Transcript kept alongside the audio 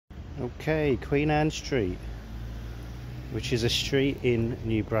Okay, Queen Anne Street, which is a street in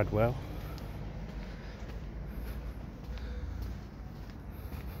New Bradwell.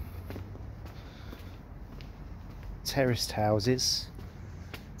 Terraced houses,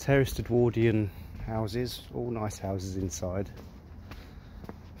 terraced Edwardian houses, all nice houses inside,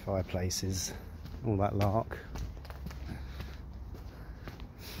 fireplaces, all that lark.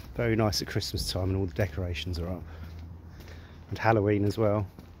 Very nice at Christmas time and all the decorations are up, and Halloween as well.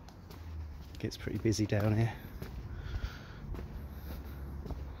 Gets pretty busy down here.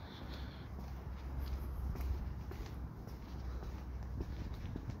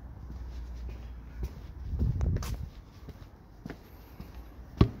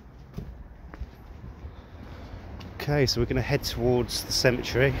 Okay, so we're going to head towards the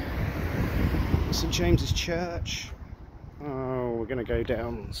cemetery, St James's Church. Oh, we're going to go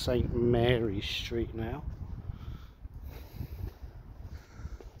down St Mary's Street now.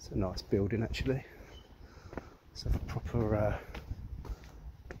 It's a nice building actually. Let's have a proper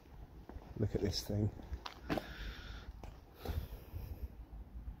look at this thing.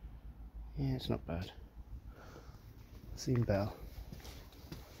 Yeah, it's not bad. Seen bell.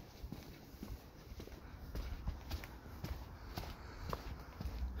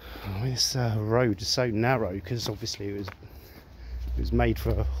 Oh, this road is so narrow because obviously it was made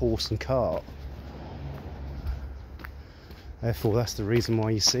for a horse and cart. Therefore, that's the reason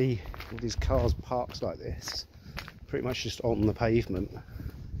why you see all these cars parked like this, pretty much just on the pavement.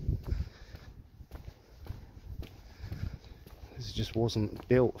 This just wasn't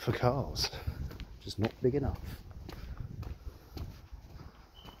built for cars, just not big enough.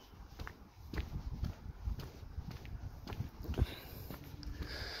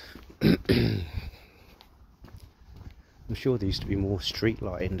 I'm sure there used to be more street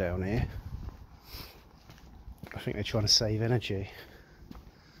lighting down here. I think they're trying to save energy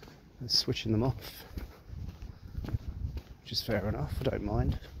and switching them off, which is fair enough. I don't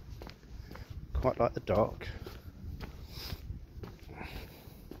mind. Quite like the dark.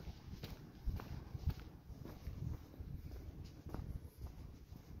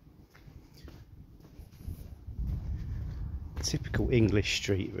 Typical English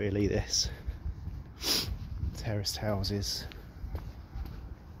street really, this. Terraced houses.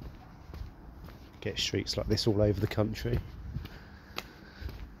 Get streets like this all over the country.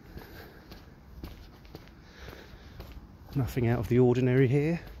 Nothing out of the ordinary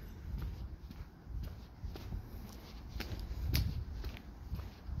here.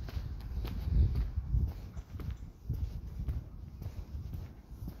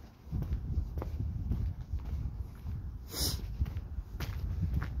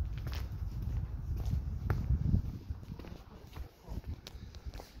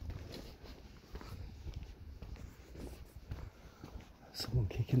 Someone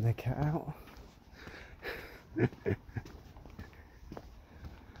kicking their cat out.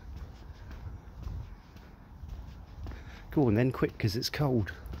 Go on then, quick, because it's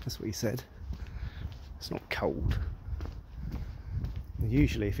cold. That's what he said. It's not cold.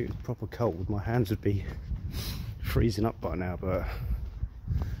 Usually if it was proper cold, my hands would be freezing up by now, but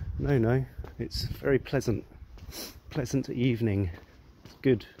no, it's very pleasant evening. It's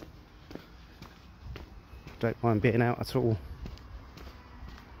good. Don't mind being out at all.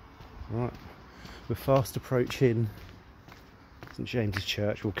 Right, we're fast approaching St James's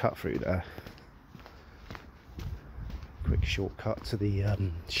Church. We'll cut through there. Quick shortcut to the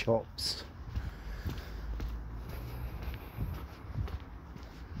shops.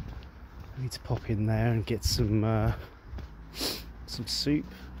 I need to pop in there and get some soup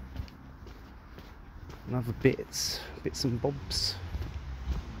and other bits and bobs.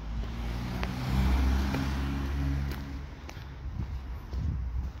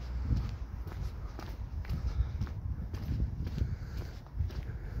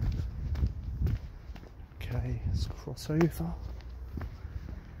 Okay, let's cross over.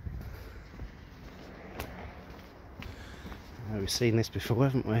 We've seen this before,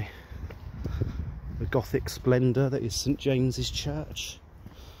 haven't we? The Gothic splendour that is St James's Church.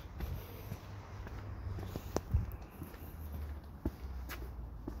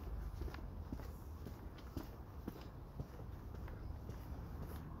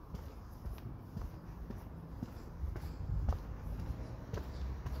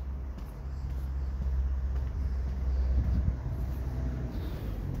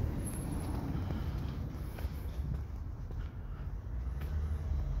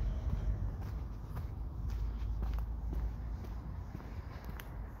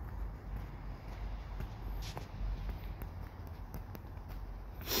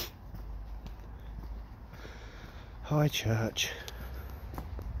 High Church.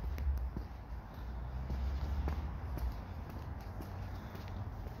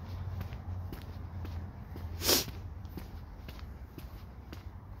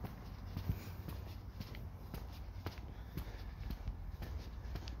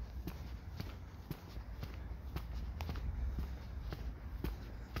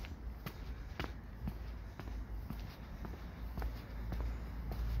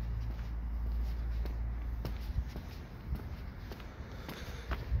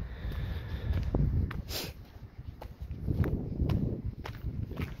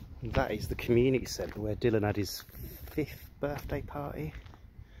 that is the community centre where Dylan had his 5th birthday party.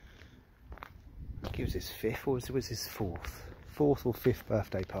 I think it was his 5th, or was his 4th? 4th or 5th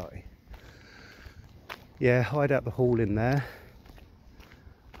birthday party. Yeah, hide out the hall in there.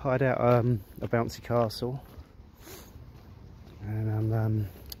 Hide out a bouncy castle. And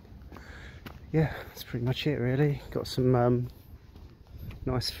yeah, that's pretty much it really. Got some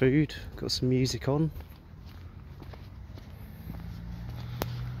nice food, got some music on.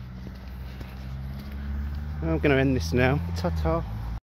 I'm going to end this now. Ta-ta.